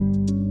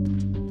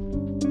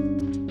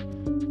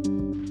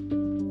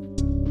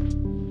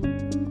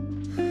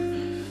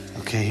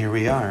Okay, here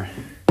we are.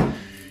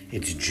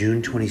 It's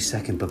June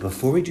 22nd, but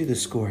before we do the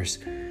scores,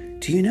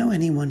 do you know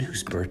anyone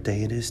whose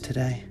birthday it is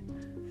today?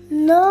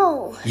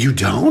 No. You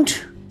don't?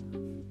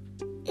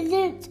 Is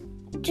it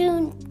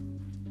June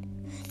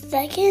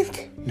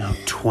 2nd? No,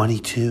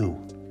 22.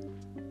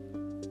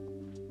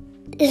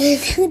 Is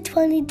it June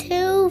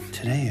 22?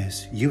 Today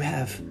is. You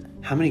have,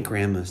 how many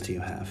grandmas do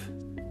you have?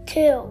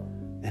 2.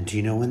 And do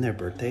you know when their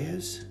birthday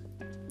is?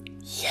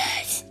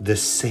 Yes. The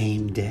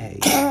same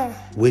day.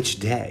 Which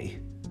day?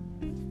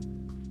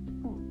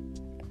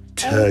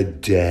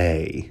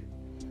 Today.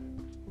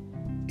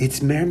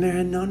 It's Mary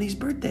and Nani's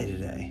birthday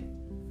today.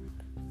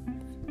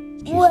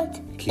 What?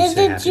 Can you Is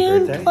say it happy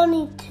June birthday?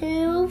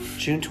 22?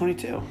 June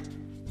 22.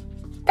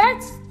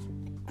 That's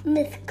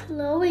Miss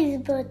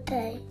Chloe's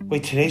birthday.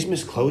 Wait, today's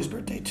Miss Chloe's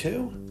birthday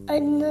too? I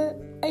don't know.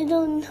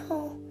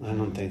 I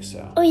don't think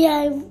so. Oh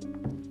yeah,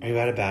 Are you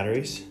out of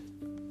batteries?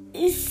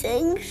 I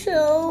think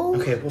so.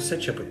 Okay, we'll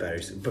set you up with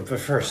batteries. But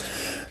first,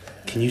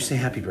 can you say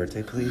happy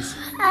birthday, please?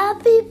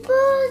 Happy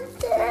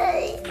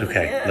birthday.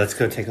 Okay, let's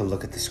go take a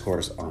look at the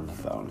scores on the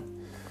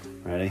phone.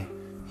 Ready?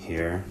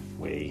 Here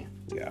we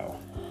go.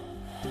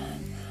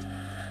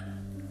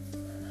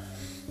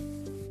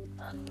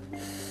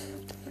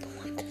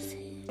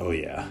 Oh,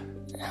 yeah.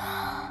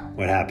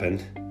 What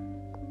happened?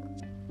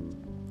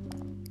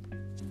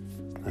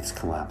 Let's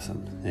collapse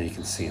them. Now you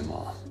can see them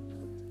all.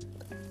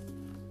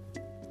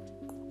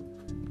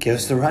 Give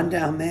us the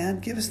rundown, man.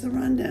 Give us the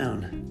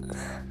rundown.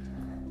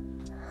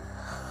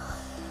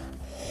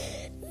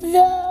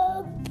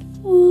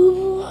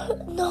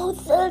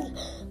 The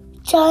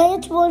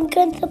Giants won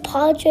against the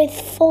Padres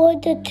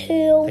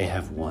 4-2. They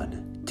have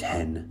won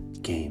 10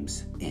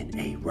 games in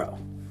a row.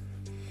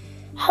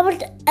 How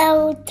about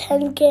L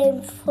 10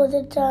 games for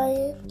the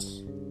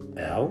Giants?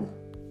 L?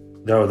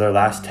 No, their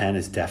last 10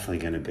 is definitely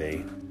going to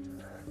be,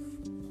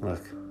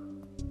 look,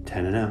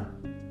 10-0.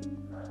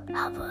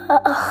 How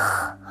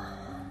about,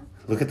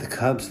 Look at the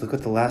Cubs. Look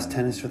what the last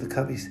 10 is for the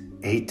Cubbies.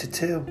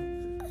 8-2.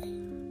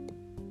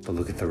 But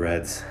look at the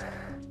Reds.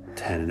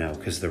 10-0,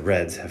 because the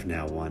Reds have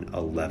now won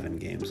 11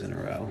 games in a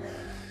row.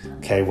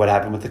 Okay, what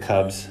happened with the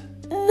Cubs?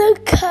 the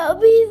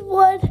Cubbies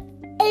won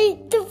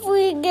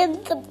 8-3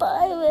 against the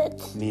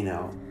Pirates.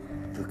 Mino,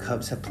 the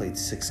Cubs have played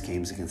 6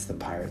 games against the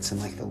Pirates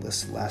in like the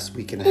last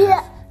week and a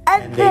Yeah,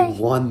 half. And they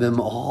won them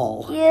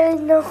all. Yeah,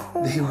 no.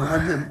 They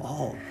won them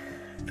all.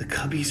 The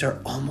Cubbies are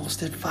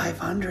almost at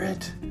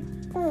 500.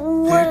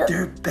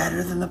 They're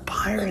better than the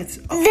Pirates.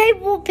 Oh. They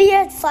will be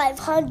at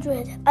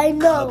 500. I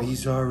know.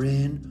 Cubbies are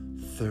in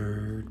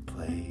 3rd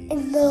place.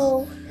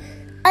 No.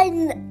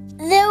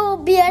 They will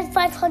be at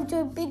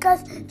 500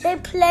 because they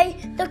play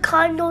the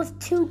Cardinals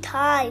 2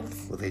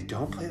 times. Well, they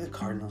don't play the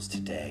Cardinals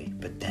today,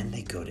 but then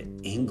they go to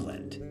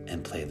England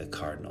and play the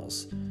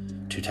Cardinals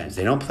 2 times.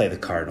 They don't play the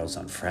Cardinals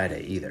on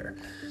Friday either.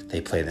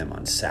 They play them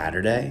on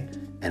Saturday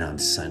and on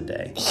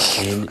Sunday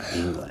in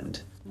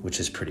England, which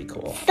is pretty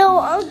cool. So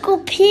Uncle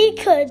P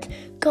could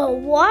go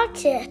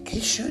watch it. He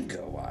should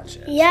go watch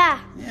it.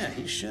 Yeah. Yeah,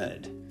 he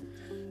should.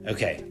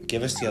 Okay,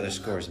 give us the other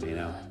scores,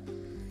 Mino.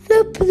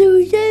 The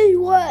Blue Jays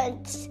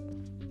won.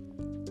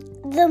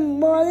 The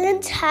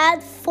Marlins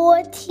had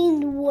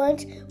 14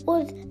 wins,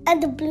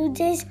 and the Blue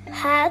Jays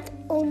had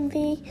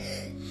only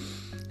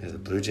Yeah, the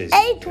Blue Jays.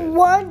 8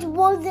 wins.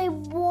 They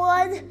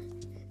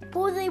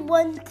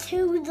won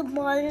 2. The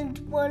Marlins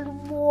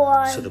won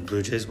 1. So the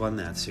Blue Jays won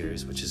that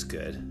series, which is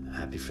good.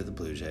 Happy for the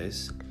Blue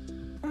Jays.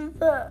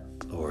 The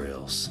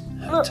Orioles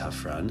had a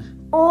tough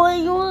run.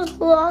 Orioles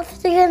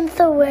lost against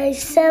the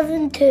Rays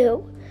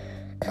 7-2.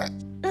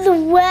 The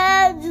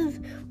Reds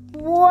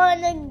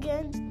won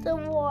against the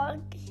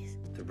Rockies.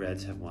 The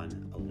Reds have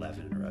won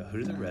 11 in a row. Who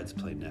do the Reds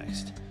play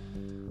next?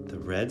 The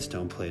Reds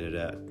don't play it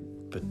out,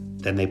 but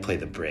then they play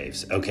the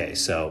Braves. Okay,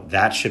 so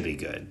that should be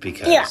good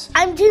because... Yeah,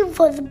 I'm rooting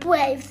for the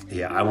Braves.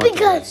 Yeah, I want the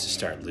Reds to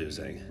start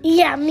losing.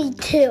 Yeah, me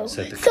too.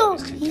 So that the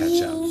Cubs can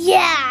catch up.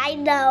 Yeah, I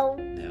know.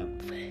 Yeah.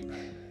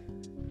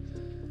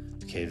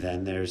 Okay,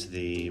 then there's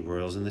the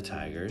Royals and the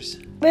Tigers.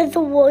 With the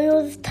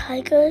Royals,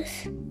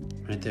 Tigers.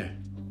 Right there.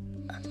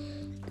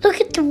 Look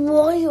at the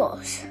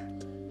Royals.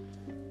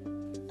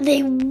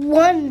 They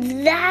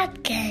won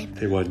that game.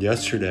 They won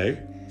yesterday,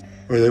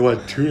 or they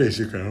won 2 days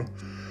ago.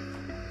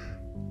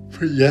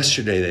 For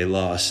yesterday, they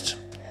lost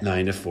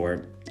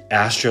 9-4.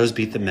 Astros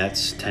beat the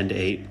Mets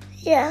 10-8.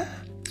 Yeah.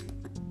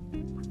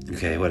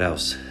 Okay, what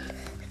else?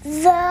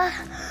 The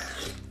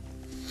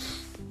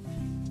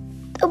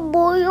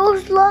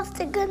Royals lost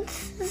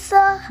against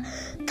the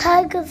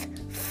Tigers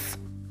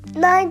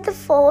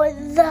 9-4.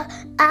 The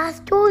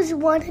Astros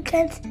won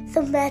against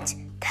the Mets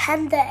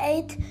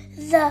 10-8.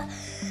 The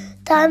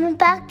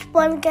Diamondbacks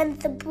won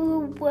against the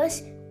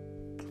Brewers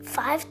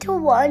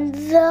 5-1.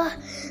 The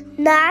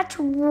Nats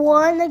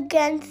won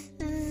against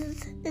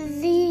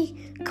the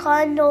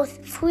Cardinals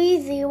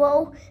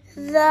 3-0.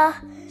 The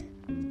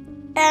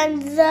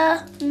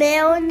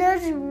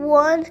Mariners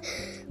won.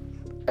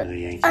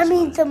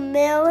 The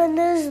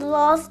Mariners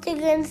lost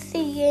against the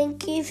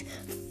Yankees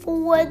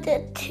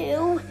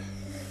 4-2.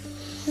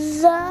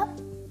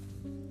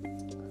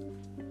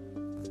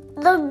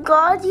 The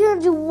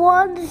Guardians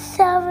won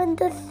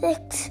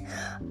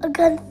 7-6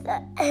 against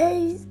the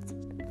A's.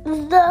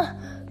 The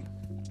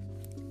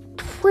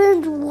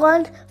Twins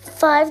won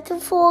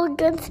 5-4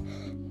 against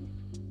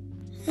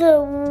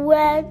the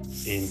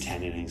Reds. In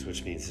 10 innings,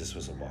 which means this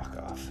was a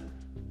walk-off.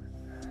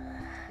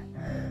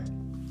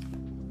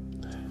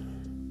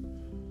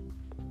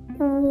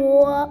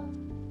 What?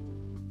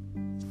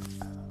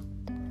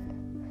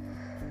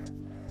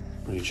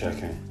 What are you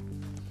checking?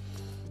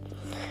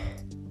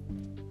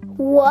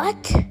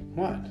 What?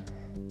 What?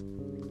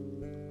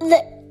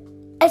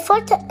 I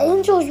thought the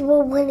Angels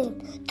were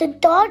winning. The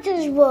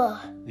Dodgers were.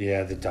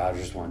 Yeah, the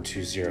Dodgers won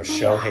 2-0.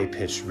 Shohei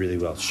pitched really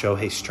well.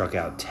 Shohei struck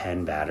out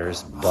 10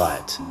 batters,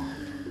 but...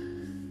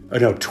 Oh,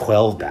 no,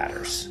 12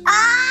 batters.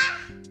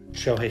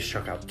 Shohei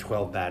struck out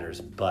 12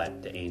 batters,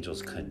 but the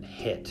Angels couldn't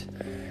hit.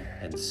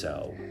 And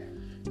so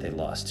they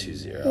lost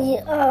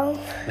 2-0. Yeah.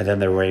 And then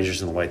the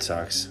Rangers and the White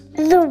Sox.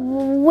 The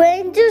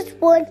Rangers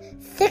won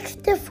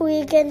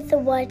 6-3 against the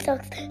White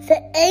Sox.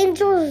 The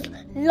Angels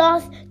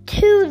lost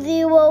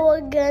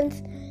 2-0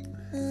 against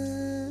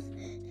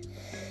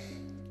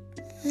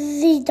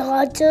the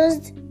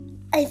Dodgers.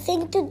 I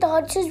think the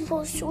Dodgers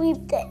will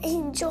sweep the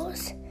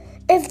Angels.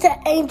 If the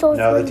Angels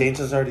No, the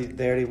Angels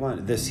already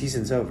won. The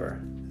season's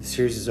over. The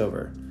series is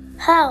over.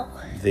 How?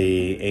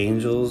 The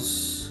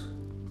Angels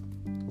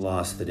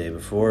lost the day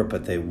before,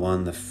 but they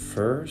won the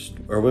first.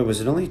 Or wait,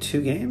 was it only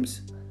 2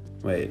 games?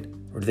 Wait,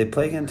 or did they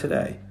play again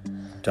today?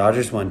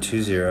 Dodgers won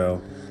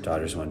 2-0.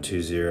 Dodgers won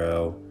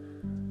 2-0.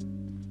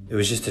 It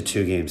was just a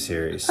 2-game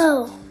series.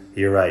 Oh.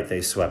 You're right.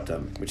 They swept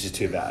them, which is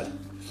too bad.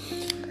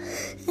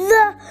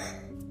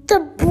 The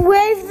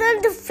Braves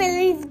and the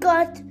Phillies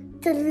got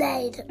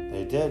delayed.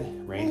 They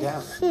did. Rained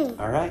out.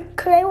 All right.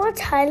 Could I watch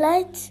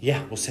highlights?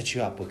 Yeah, we'll set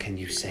you up. Well, can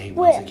you say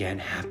Where? once again,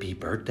 happy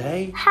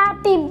birthday?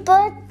 Happy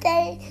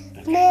birthday,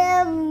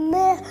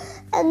 Mama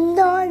and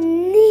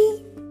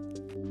Nani.